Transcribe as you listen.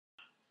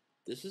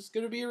This is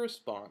going to be a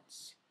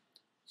response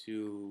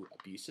to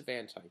Abusive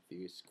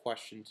Antitheist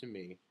question to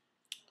me.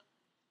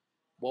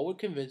 What would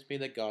convince me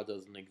that God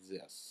doesn't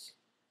exist?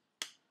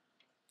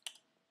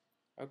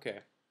 Okay,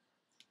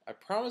 I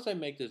promise I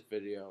make this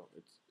video.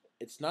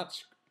 It's not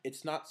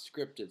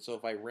scripted, so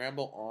if I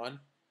ramble on,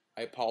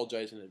 I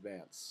apologize in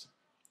advance.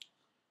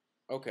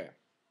 Okay.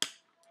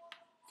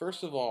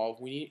 First of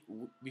all,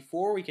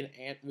 before I can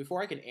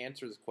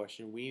answer this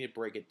question, we need to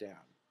break it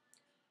down.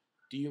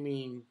 Do you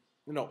mean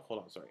no?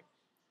 Hold on, sorry.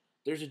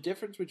 There's a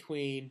difference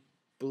between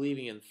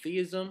believing in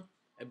theism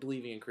and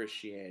believing in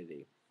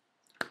Christianity.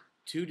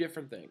 Two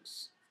different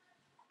things.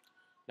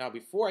 Now,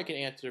 before I can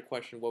answer the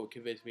question, what would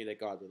convince me that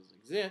God doesn't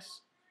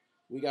exist,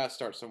 we gotta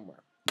start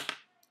somewhere.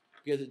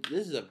 Because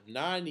this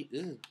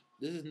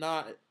is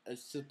not a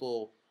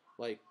simple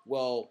like,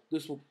 well,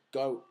 this will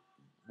go.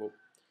 Well,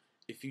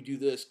 if you do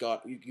this,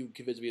 God, you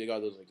convince me that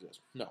God doesn't exist.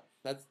 No,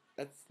 that's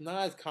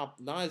not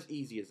as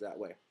easy as that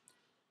way.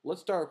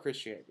 Let's start with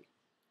Christianity.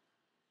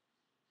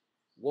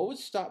 What would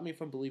stop me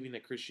from believing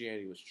that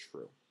Christianity was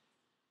true?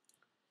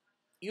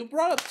 You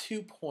brought up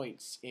 2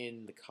 points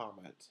in the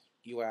comment.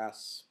 You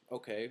asked,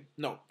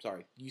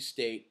 you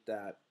state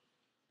that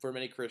for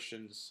many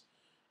Christians,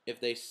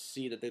 if they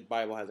see that the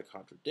Bible has a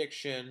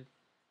contradiction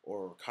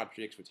or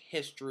contradicts with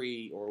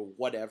history or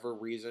whatever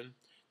reason,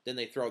 then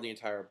they throw the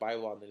entire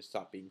Bible out and they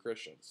stop being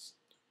Christians.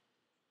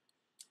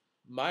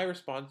 My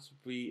response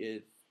would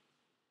be,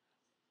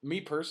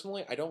 me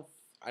personally, I don't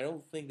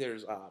think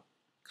there's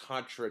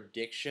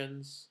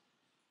contradictions.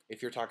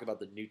 If you're talking about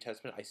the New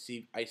Testament,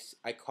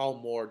 I call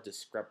more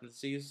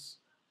discrepancies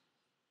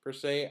per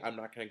se. I'm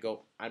not gonna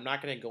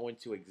go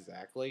into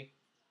exactly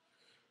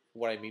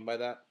what I mean by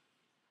that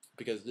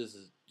because this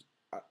is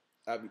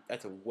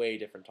that's a way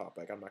different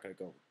topic. I'm not gonna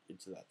go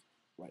into that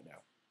right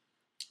now.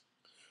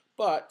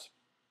 But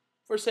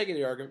for sake of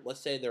the argument,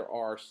 let's say there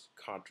are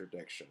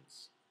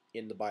contradictions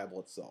in the Bible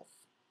itself.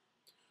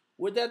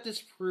 Would that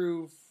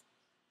disprove?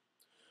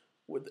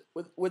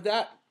 Would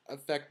that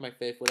affect my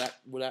faith?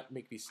 Would that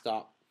make me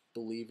stop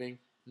believing?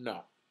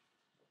 No.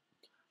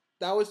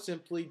 That would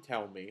simply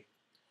tell me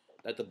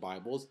that the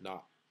Bible is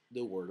not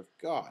the Word of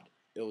God.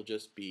 It will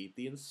just be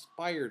the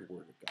inspired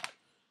Word of God.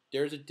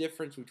 There's a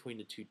difference between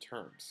the two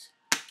terms.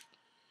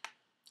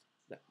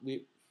 You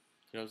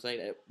know what I'm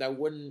saying? That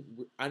wouldn't.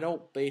 I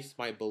don't base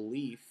my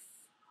belief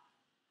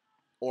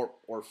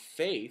or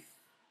faith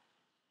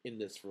in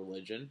this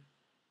religion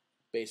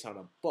based on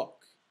a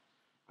book.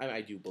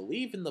 I do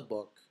believe in the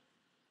book.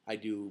 I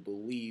do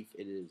believe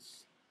it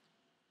is.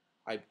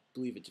 I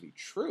believe it to be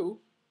true,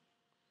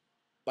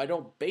 but I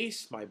don't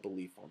base my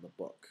belief on the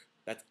book.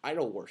 That's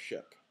idol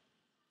worship.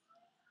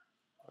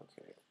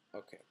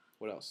 Okay.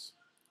 What else?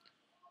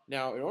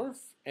 Now,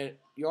 and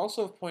you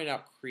also have pointed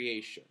out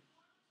creation.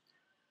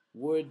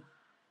 Would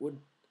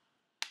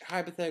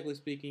hypothetically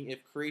speaking,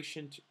 if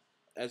creation,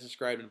 as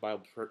described in the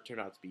Bible,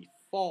 turned out to be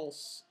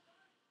false,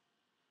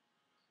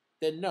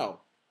 then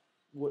no.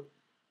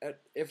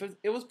 If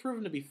it was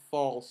proven to be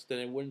false, then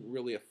it wouldn't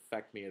really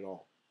affect me at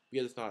all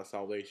because it's not a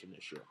salvation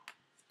issue.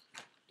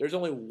 There's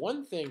only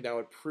one thing that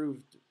would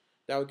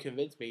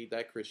convince me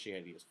that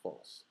Christianity is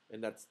false,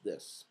 and that's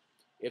this: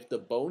 if the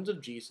bones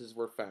of Jesus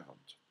were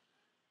found,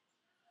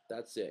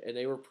 that's it, and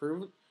they were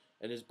proven,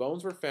 and his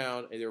bones were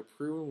found, and they were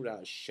proven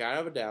without a shadow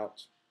of a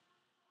doubt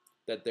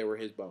that they were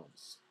his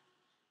bones.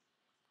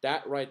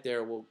 That right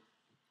there will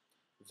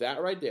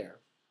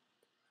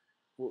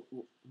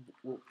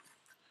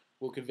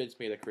convince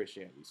me that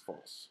Christianity is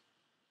false,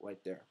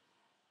 right there.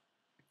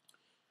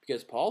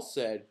 Because Paul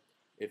said,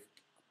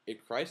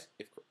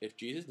 if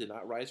Jesus did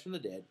not rise from the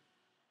dead,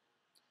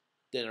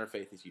 then our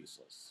faith is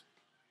useless.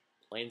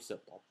 Plain and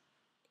simple.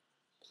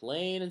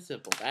 Plain and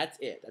simple. That's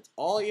it. That's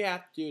all you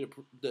have to do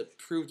to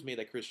prove to me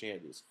that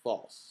Christianity is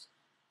false.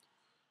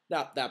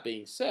 Now, that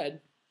being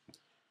said,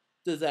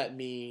 does that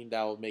mean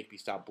that will make me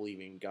stop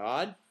believing in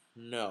God?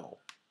 No.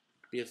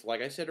 Because,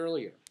 like I said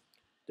earlier,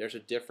 there's a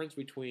difference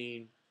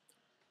between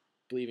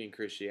believing in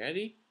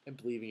Christianity and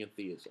believing in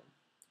theism.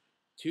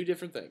 Two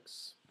different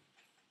things.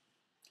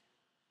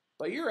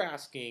 But you're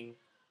asking,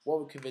 what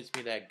would convince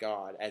me that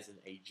God, as in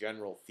a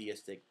general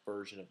theistic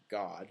version of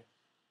God,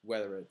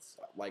 whether it's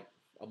like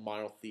a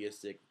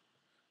monotheistic,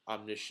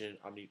 omniscient,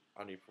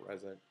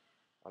 omnipresent,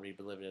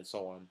 omnibenevolent, and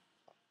so on,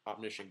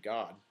 omniscient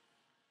God,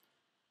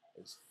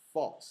 is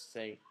false?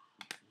 Saying,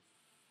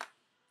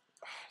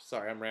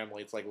 sorry, I'm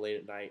rambling. It's like late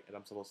at night, and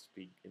I'm supposed to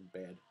be in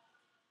bed.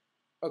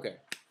 Okay.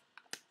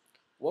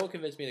 What would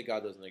convince me that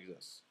God doesn't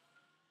exist?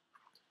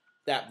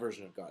 That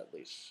version of God, at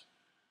least.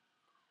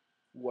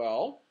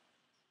 Well,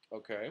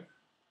 okay.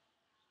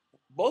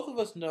 Both of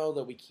us know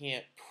that we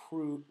can't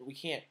prove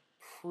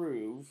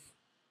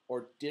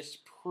or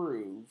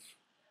disprove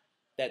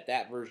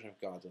that version of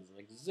God doesn't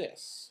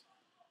exist.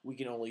 We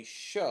can only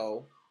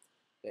show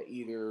that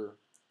either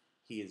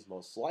he is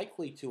most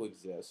likely to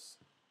exist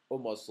or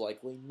most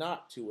likely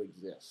not to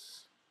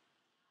exist.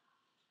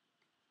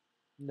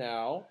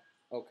 Now,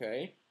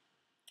 okay,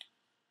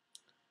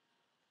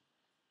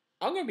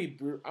 I'm gonna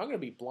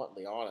be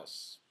bluntly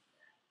honest.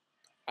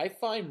 I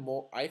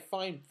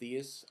find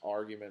theist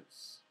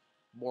arguments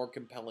more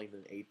compelling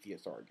than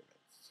atheist arguments.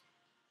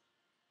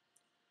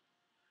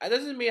 That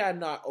doesn't mean I'm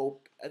not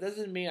open. That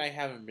doesn't mean I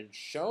haven't been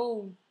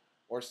shown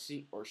or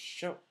see or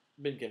show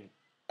been.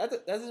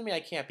 That doesn't mean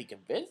I can't be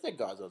convinced that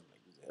God doesn't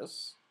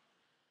exist.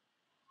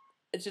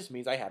 It just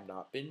means I have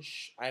not been.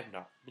 I have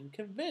not been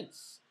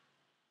convinced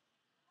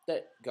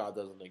that God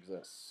doesn't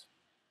exist.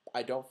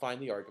 I don't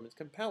find the arguments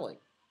compelling.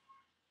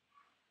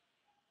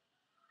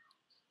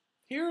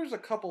 Here's a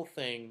couple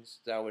things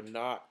that would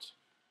not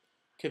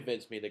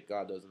convince me that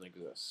God doesn't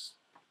exist.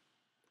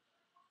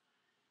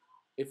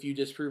 If you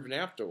disprove an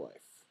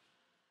afterlife,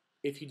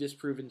 if you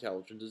disprove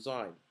intelligent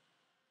design,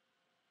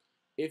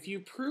 if you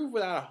prove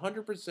without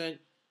 100%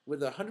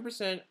 with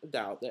 100%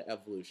 doubt that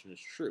evolution is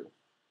true,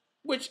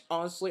 which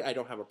honestly I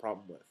don't have a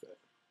problem with it.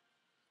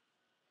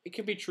 It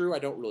can be true, I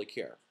don't really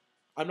care.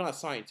 I'm not a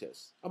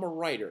scientist. I'm a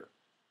writer.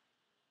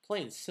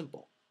 Plain and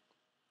simple.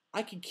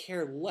 I can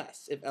care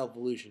less if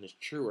evolution is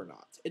true or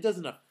not. It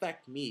doesn't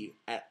affect me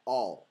at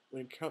all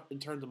in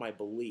terms of my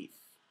belief.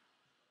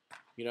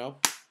 You know?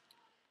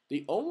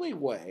 The only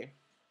way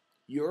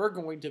you're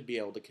going to be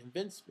able to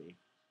convince me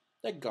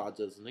that God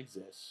doesn't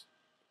exist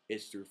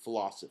is through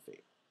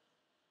philosophy.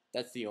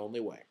 That's the only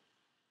way.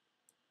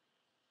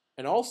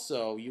 And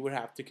also, you would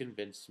have to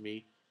convince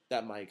me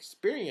that my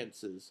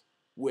experiences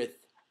with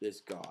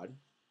this God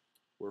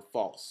were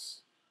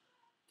false.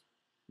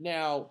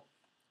 Now,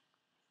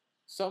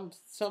 some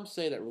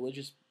say that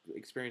religious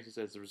experiences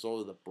as a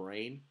result of the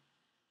brain,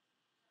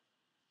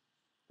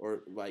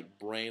 or like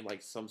brain,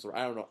 like some sort.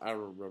 I don't know. I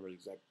don't remember the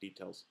exact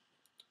details,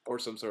 or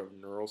some sort of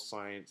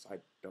neuroscience. I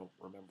don't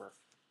remember.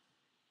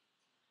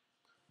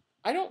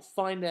 I don't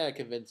find that a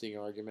convincing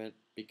argument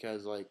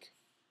because, like,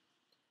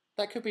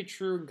 that could be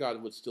true and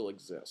God would still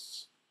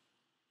exist.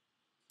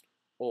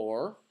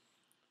 Or,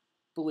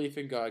 belief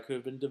in God could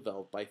have been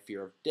developed by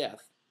fear of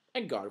death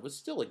and God would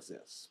still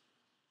exist.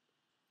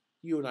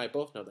 You and I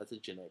both know that's a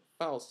genetic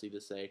fallacy to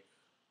say,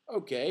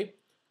 okay,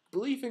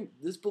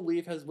 this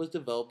belief was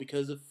developed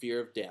because of fear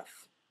of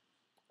death,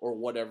 or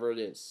whatever it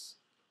is,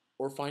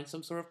 or find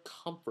some sort of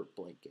comfort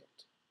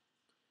blanket.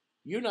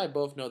 You and I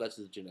both know that's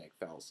a genetic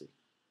fallacy,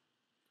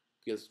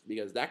 because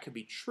that could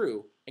be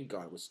true and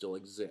God would still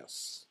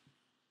exist.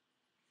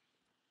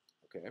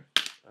 Okay,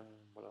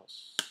 what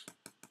else?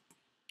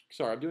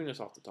 Sorry, I'm doing this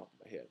off the top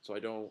of my head, so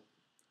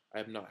I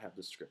have not had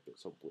this scripted,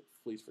 so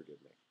please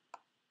forgive me.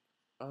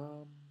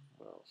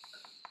 What else?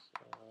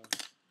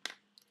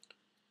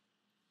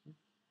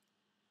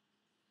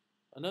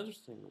 Another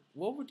thing,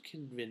 what would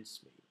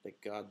convince me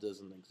that God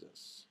doesn't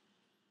exist?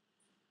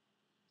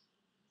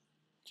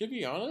 To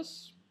be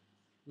honest,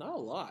 not a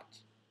lot.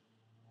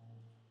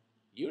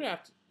 You'd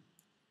have to.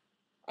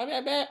 I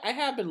mean, I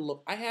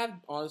have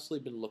honestly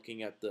been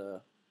looking at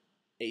the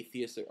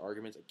atheistic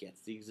arguments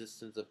against the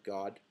existence of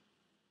God,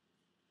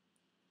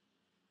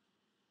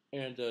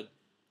 and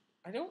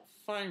I don't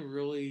find them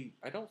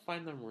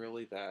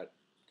really that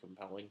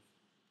compelling,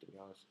 to be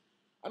honest.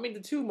 I mean, the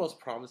two most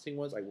promising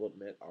ones I will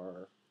admit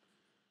are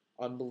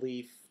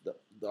unbelief, the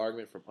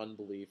argument from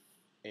unbelief,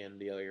 and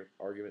the other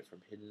argument from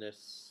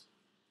hiddenness.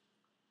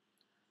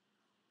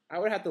 I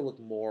would have to look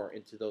more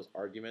into those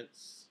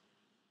arguments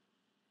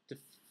to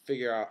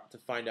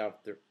find out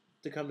if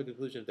to come to the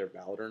conclusion if they're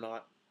valid or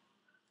not.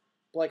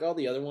 But like all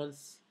the other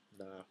ones,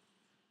 nah,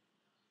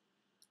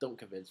 don't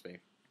convince me.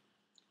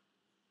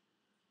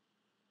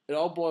 It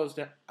all boils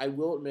down. I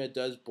will admit it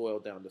does boil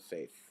down to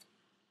faith,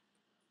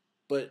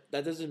 but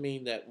that doesn't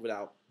mean that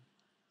without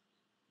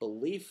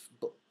belief,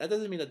 that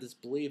doesn't mean that this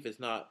belief is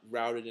not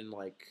routed in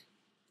like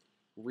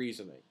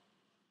reasoning.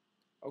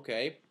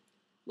 Okay,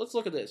 let's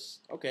look at this.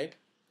 Okay,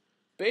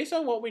 based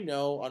on what we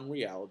know on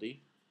reality,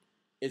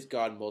 is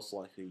God most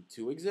likely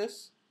to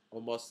exist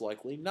or most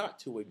likely not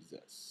to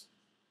exist?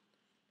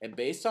 And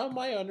based on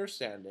my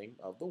understanding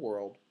of the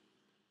world,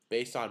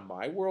 based on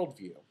my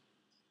worldview,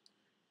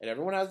 and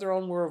everyone has their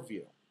own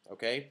worldview,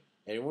 okay?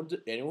 Anyone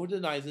who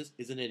denies this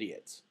is an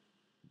idiot.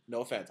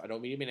 No offense, I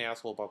don't mean to be an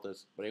asshole about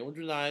this, but anyone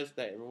who denies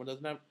that everyone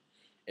doesn't have,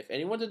 if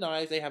anyone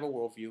denies they have a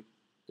worldview,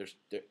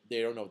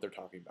 they don't know what they're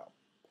talking about.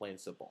 Plain and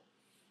simple.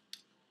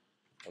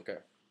 Okay.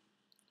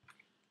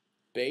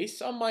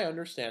 Based on my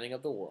understanding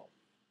of the world,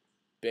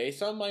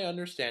 based on my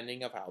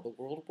understanding of how the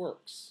world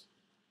works,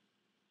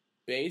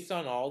 based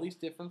on all these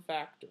different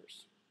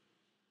factors,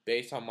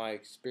 based on my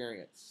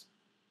experience,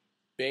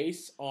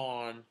 based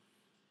on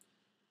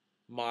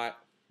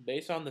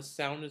the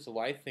soundness of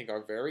what I think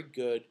are very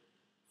good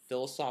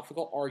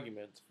philosophical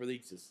arguments for the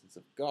existence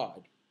of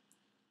God,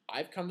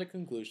 I've come to the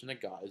conclusion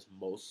that God is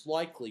most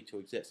likely to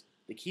exist.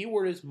 The key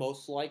word is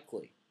most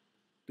likely,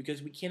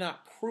 because we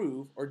cannot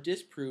prove or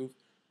disprove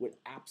with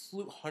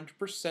absolute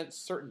 100%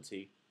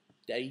 certainty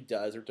that he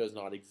does or does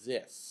not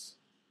exist.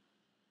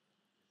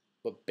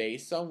 But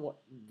based on what,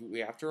 we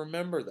have to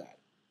remember that.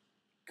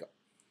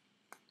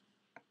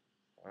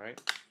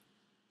 Alright?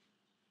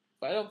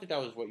 But I don't think that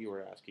was what you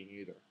were asking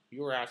either.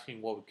 You were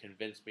asking what would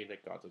convince me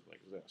that God doesn't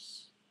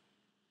exist.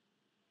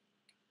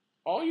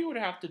 All you would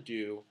have to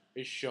do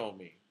is show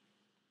me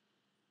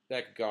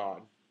that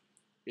God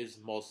is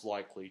most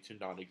likely to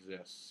not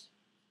exist.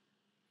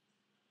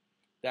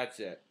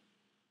 That's it.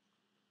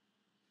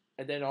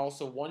 And then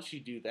also, once you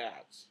do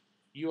that,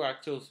 you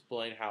have to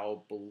explain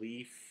how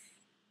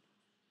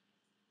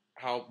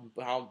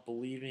not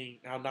believing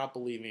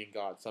in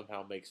God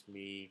somehow makes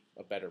me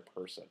a better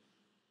person.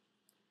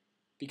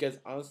 Because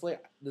honestly,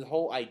 the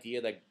whole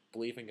idea that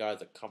believing in God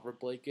is a comfort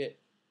blanket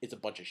is a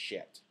bunch of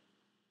shit.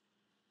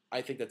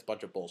 I think that's a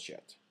bunch of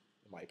bullshit,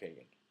 in my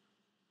opinion.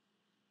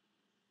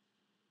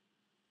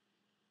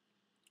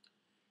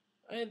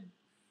 And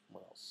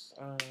what else?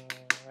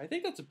 I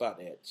think that's about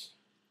it.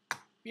 If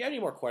you have any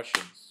more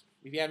questions,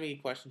 if you have any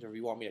questions or if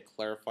you want me to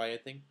clarify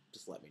anything,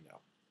 just let me know.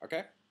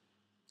 Okay?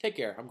 Take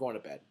care. I'm going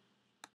to bed.